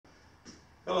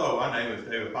Hello, my name is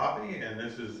David Poppy, and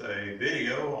this is a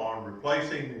video on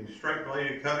replacing the straight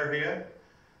bladed cutter head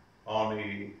on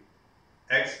the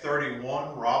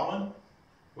X-31 Robland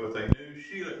with a new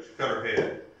Shelix cutter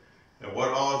head. And what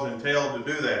all is entailed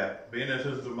to do that. Being this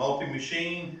is a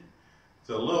multi-machine, it's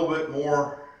a little bit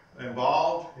more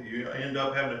involved. You end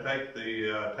up having to take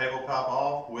the tabletop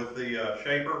off with the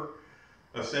shaper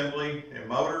assembly and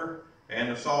motor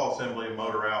and the saw assembly and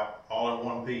motor out all in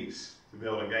one piece to be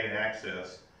able to gain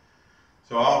access.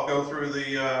 So I'll go through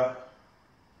the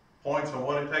points on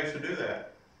what it takes to do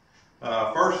that.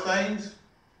 First things,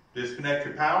 disconnect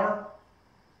your power,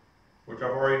 which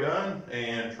I've already done,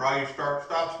 and try your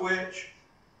start-stop switch.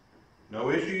 No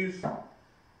issues.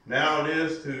 Now it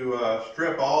is to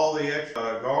strip all the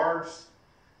extra guards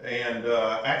and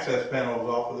access panels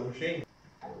off of the machine.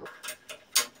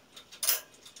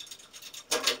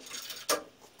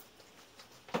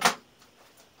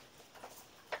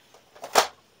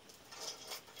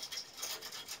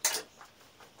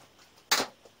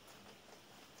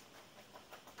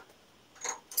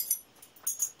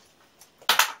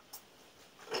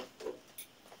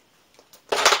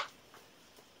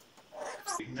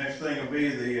 Next thing will be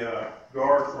the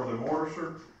guard for the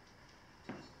mortiser.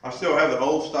 I still have the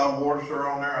old style mortiser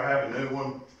on there. I have a new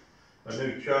one, a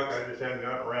new chuck. I just haven't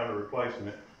gotten around to replacing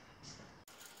it.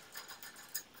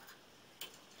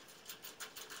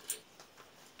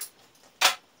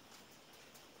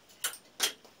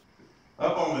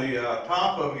 Up on the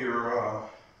top of your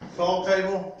saw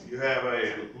table, you have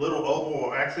a little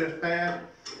oval access pad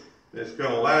that's going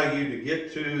to allow you to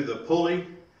get to the pulley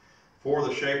for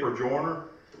the shaper joiner.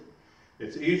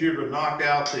 It's easier to knock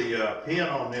out the pin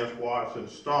on this while it's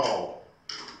installed.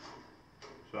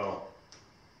 So,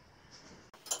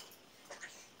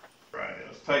 right,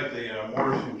 let's take the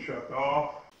mortising chuck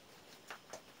off.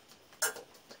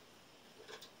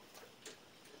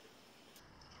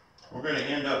 We're going to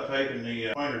end up taking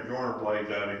the planer joiner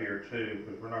blades out of here too,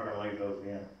 because we're not going to leave those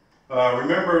in.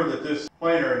 Remember that this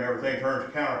planer and everything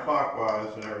turns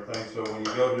counterclockwise and everything, so when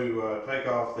you go to take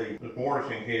off the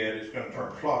mortising head, it's going to turn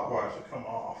clockwise to come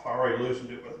off. I already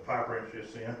loosened it with a pipe wrench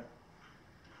just then.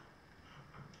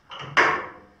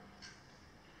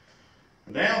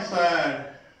 The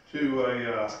downside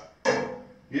to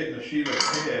getting the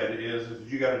Shelix head is that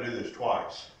you got to do this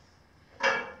twice,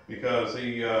 because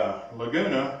the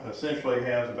Laguna essentially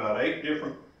has about 8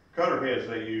 different cutter heads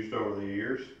they used over the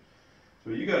years. So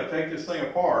you got to take this thing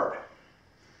apart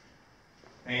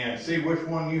and see which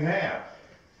one you have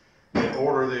and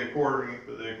order the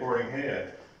according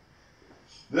head.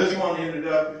 This one ended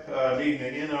up needing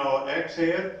an NLX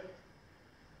head,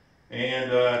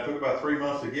 and it took about 3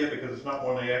 months to get because it's not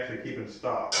one they actually keep in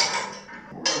stock.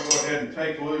 We're going to go ahead and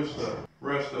take loose the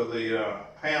rest of the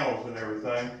panels and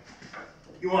everything.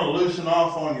 You want to loosen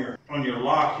off on your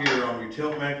lock here on your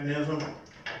tilt mechanism,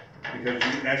 because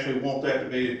you actually want that to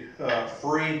be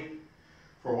free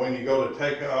for when you go to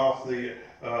take off the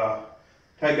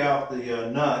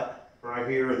nut right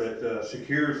here that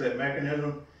secures that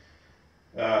mechanism.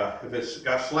 If it's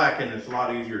got slack in it, it's a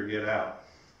lot easier to get out.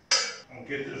 I'll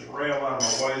get this rail out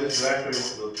of my way. This is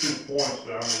actually the 2 points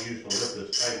that I'm going to use to lift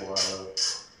this table out of.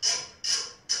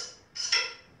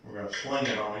 We're going to sling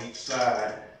it on each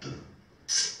side.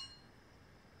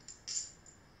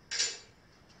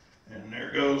 And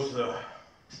there goes the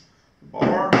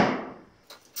bar.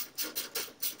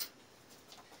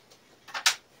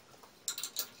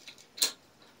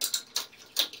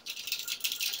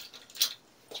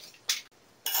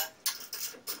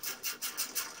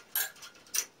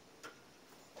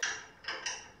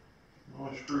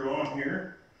 I'll screw on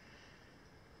here.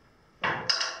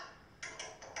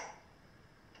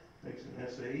 Makes an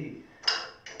SAE.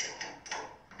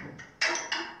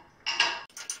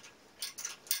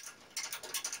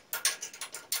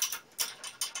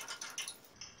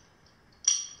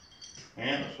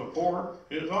 And the support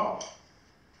is off.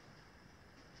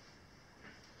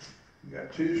 You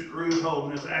got 2 screws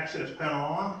holding this access panel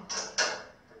on.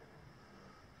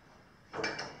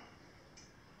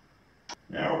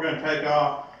 Now we're going to take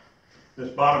off this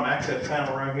bottom access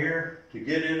panel right here. To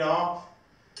get it off,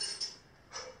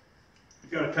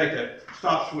 you've got to take that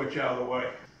stop switch out of the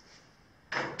way.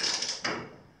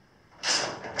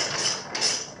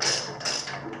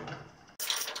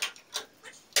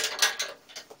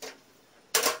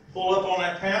 Pull up on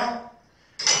that panel,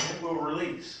 and it will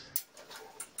release.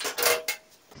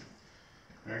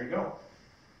 There you go.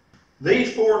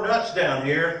 These 4 nuts down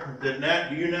here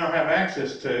that you now have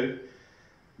access to,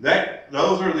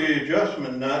 those are the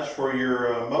adjustment nuts for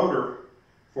your motor,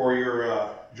 for your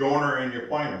joiner and your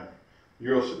planer.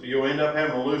 You'll end up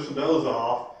having to loosen those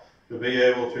off to be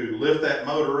able to lift that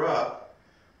motor up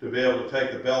to be able to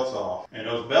take the belts off. And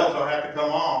those belts will have to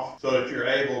come off so that you're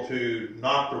able to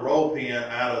knock the roll pin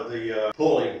out of the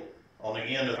pulley on the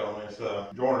end of this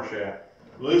joiner shaft.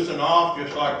 Loosen off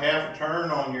just like half a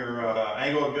turn on your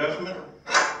angle adjustment.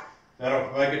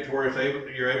 That'll make it to where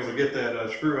you're able to get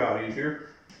that screw out easier.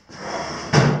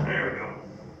 There we go.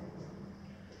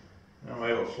 I'm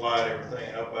able to slide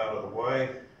everything up out of the way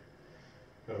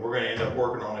because we're going to end up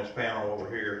working on this panel over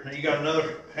here. Now you got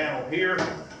another panel here.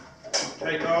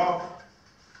 Take off.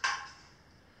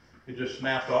 It just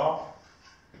snaps off.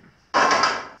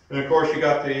 And of course you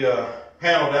got the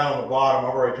panel down on the bottom.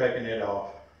 I've already taken it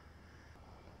off.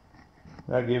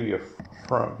 That'll give you a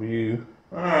front view.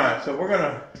 Alright, so we're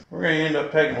gonna end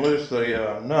up taking loose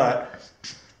the nut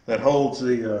that holds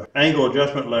the angle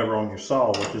adjustment lever on your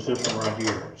saw, which is this one right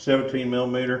here, 17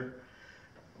 millimeter.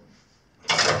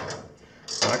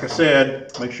 Like I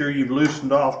said, make sure you've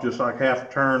loosened off just like half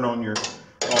a turn on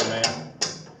that.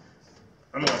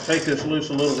 I'm going to take this loose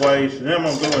a little ways, and then I'm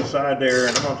going to go inside there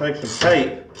and I'm going to take some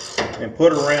tape and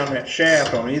put it around that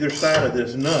shaft on either side of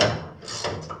this nut.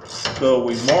 So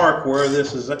we mark where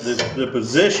this is the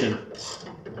position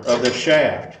of the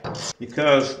shaft,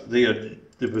 because the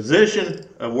position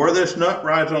of where this nut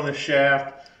rides on this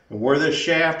shaft and where this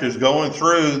shaft is going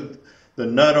through the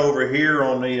nut over here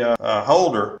on the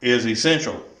holder is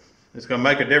essential. It's going to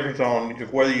make a difference on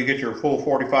whether you get your full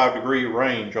 45-degree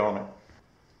range on it.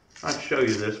 I'd show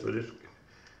you this, but it's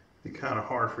be kind of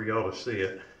hard for y'all to see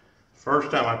it. First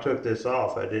time I took this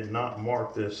off, I did not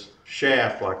mark this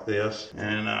shaft like this,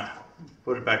 and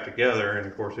put it back together, and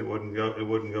of course it wouldn't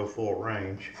go full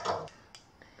range.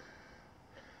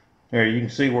 There you can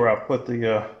see where I put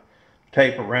the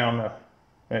tape around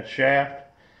that shaft.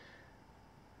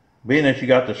 Being that you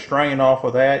got the strain off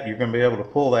of that, you're going to be able to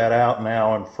pull that out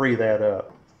now and free that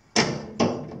up.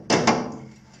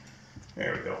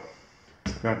 There we go.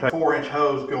 I'm going to take a 4-inch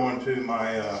hose going to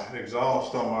my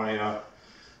exhaust on my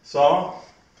saw.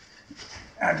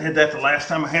 I did that the last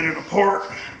time I had it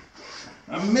apart.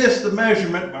 I missed the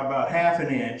measurement by about ½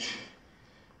 an inch,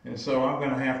 and so I'm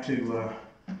going to have to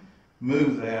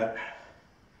move that,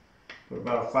 put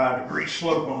about a 5-degree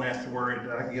slope on that to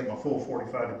where I can get my full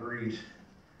 45 degrees.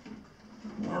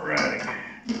 Alrighty,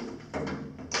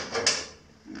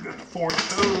 got the 4-inch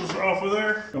hose off of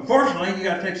there. Unfortunately, you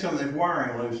got to take some of this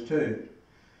wiring loose too.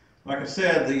 Like I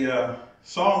said, the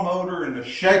saw motor and the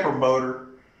shaper motor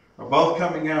are both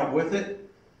coming out with it,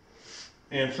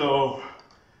 and so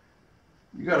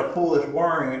you got to pull this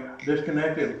wiring,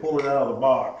 disconnect it, and pull it out of the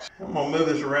box. I'm going to move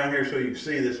this around here so you can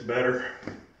see this better.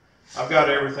 I've got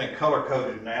everything color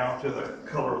coded now to the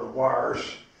color of the wires.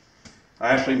 I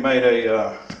actually made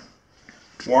a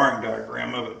wiring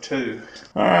diagram of it too.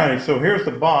 Alrighty, so here's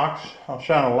the box. I'll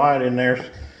shine a light in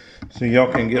there so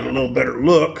y'all can get a little better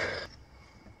look.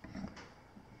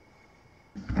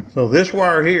 So this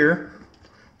wire here,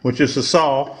 which is the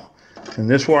saw, and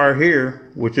this wire here,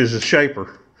 which is the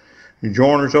shaper. Your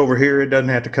joiner's over here, it doesn't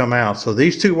have to come out. So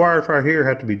these two wires right here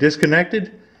have to be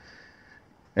disconnected,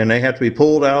 and they have to be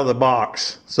pulled out of the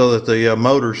box so that the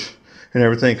motors and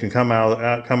everything can come out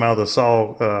of the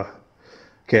saw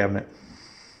cabinet.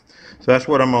 So that's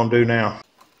what I'm going to do now.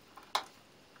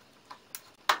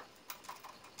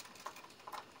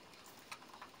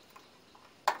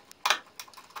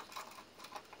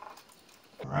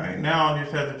 Alright, now I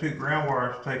just have the two ground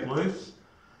wires take loose.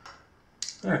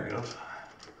 There it goes.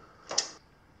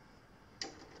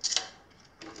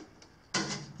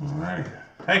 Alright,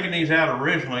 taking these out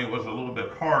originally was a little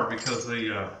bit hard because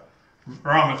the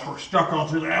grommets were stuck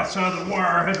onto the outside of the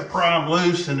wire. I had to pry them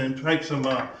loose and then take some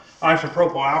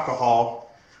isopropyl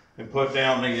alcohol and put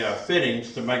down the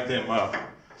fittings to make them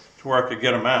to where I could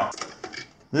get them out.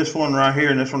 This one right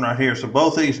here and this one right here. So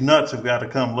both these nuts have got to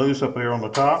come loose up here on the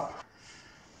top.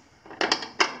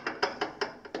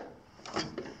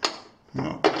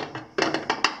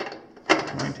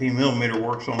 19 millimeter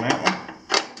works on that one.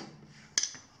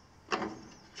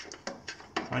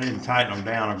 I didn't tighten them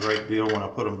down a great deal when I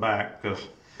put them back because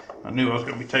I knew I was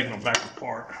going to be taking them back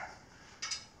apart.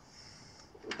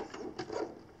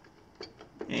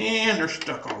 And they're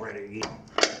stuck already again.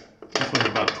 This one's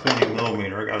about 20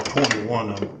 millimeter. I got a 21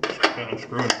 of them kind of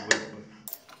screwing it with.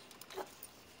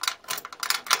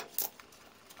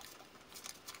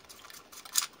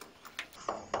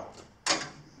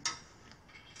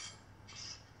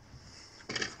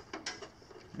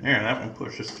 There, that one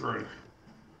pushes through.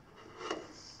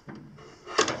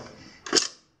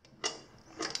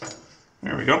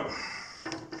 There we go.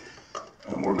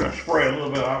 And we're going to spray a little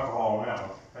bit of alcohol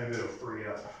now. Maybe it'll free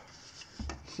up.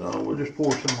 So we'll just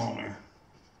pour some on there.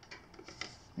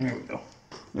 There we go.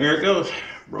 There it goes.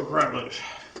 Broke right loose.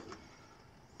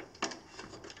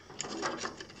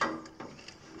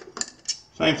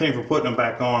 Same thing for putting them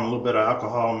back on. A little bit of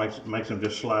alcohol makes them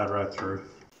just slide right through.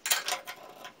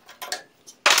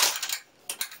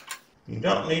 You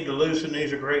don't need to loosen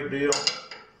these a great deal.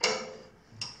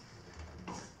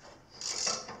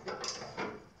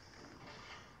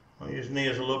 All you just need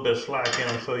is a little bit of slack in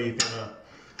them so you can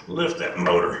lift that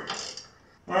motor.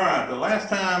 Alright, the last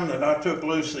time that I took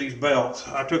loose these belts,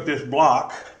 I took this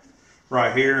block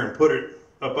right here and put it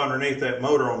up underneath that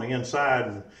motor on the inside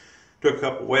and took a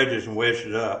couple wedges and wedged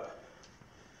it up.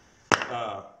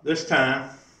 This time,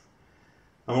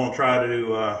 I'm going to try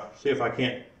to see if I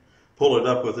can't pull it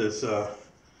up with this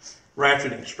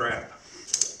ratcheting strap.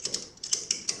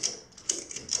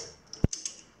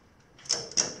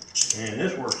 And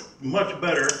this works much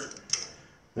better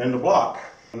than the block.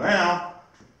 Now,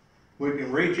 we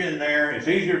can reach in there. It's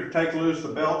easier to take loose the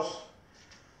belts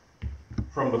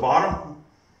from the bottom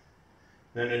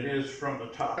than it is from the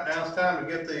top. Now it's time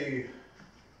to get the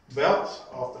belts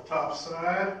off the top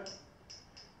side.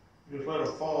 Just let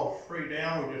them fall free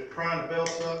down. We're just prying the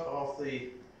belts up off the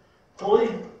pulley.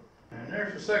 And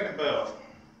there's the second belt.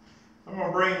 I'm going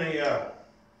to bring the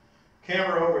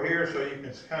camera over here so you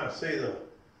can kind of see the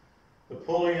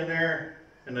pulley in there.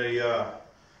 And the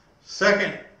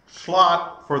second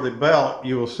slot for the belt,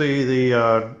 you will see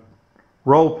the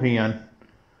roll pin,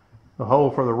 the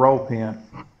hole for the roll pin.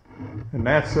 And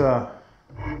that's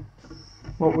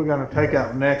what we're going to take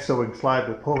out next so we can slide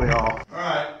the pulley off.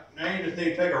 Alright, now you just need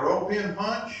to take a roll pin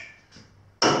punch.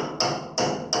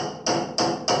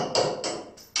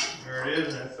 There it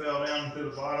is, and it fell down to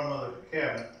the bottom of the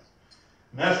cabinet.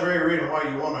 And that's the very reason why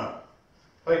you want to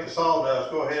take the sawdust,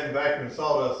 go ahead and vacuum the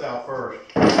sawdust out first.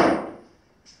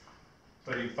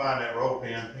 So you can find that roll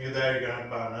pin. Either that or you're going to have to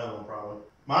buy another one probably.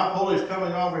 My pulley's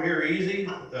coming over here easy.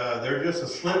 They're just a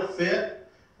slip fit.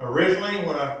 Originally,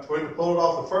 when I went to pull it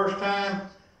off the first time,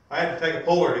 I had to take a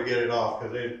puller to get it off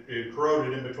because it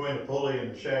corroded in between the pulley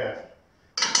and the shaft.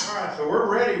 Alright, so we're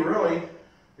ready really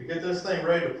to get this thing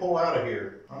ready to pull out of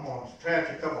here. I'm going to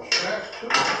attach a couple straps to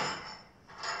it.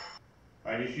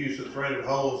 I just used the threaded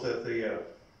holes that the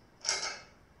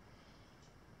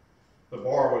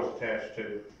bar was attached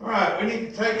to. Alright, we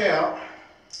need to take out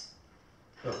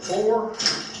the 4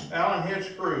 Allen head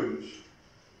screws.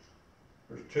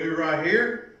 There's 2 right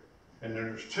here, and then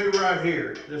there's 2 right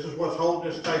here. This is what's holding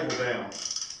this table down.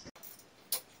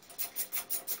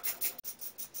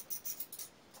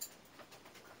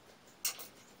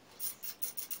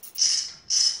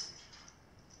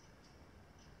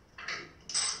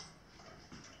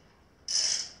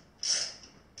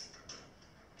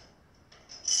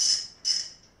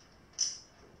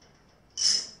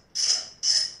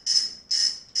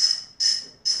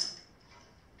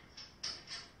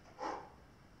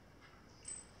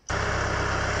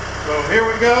 So here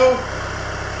we go.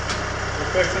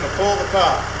 We're fixing to pull the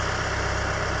top.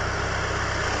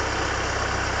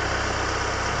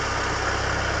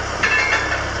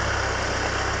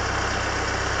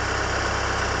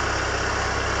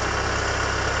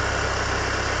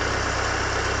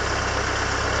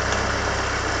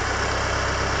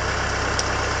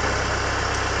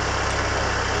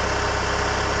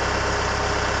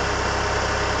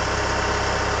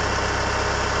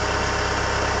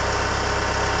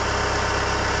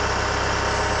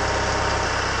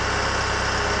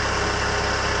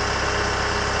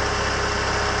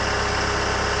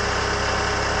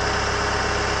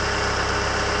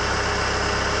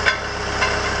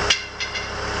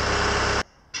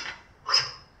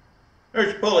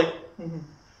 There's your pulley.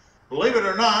 Believe it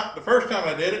or not, the first time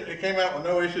I did it, it came out with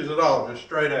no issues at all, just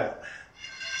straight out.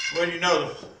 Well, you know,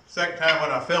 the second time when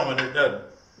I film it, it doesn't.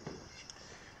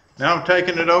 Now I'm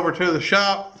taking it over to the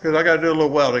shop because I got to do a little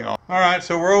welding on it. Alright,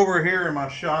 so we're over here in my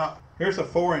shop. Here's a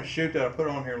 4-inch chute that I put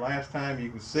on here last time. You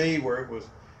can see where it was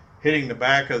hitting the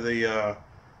back of the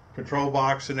control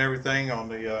box and everything on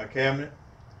the cabinet.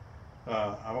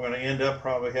 I'm going to end up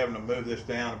probably having to move this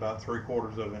down about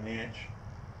 3/4 of an inch.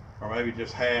 Or maybe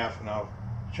just half, and I'll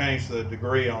change the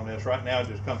degree on this. Right now it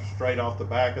just comes straight off the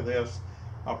back of this.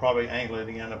 I'll probably angle it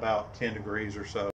in about 10 degrees or so.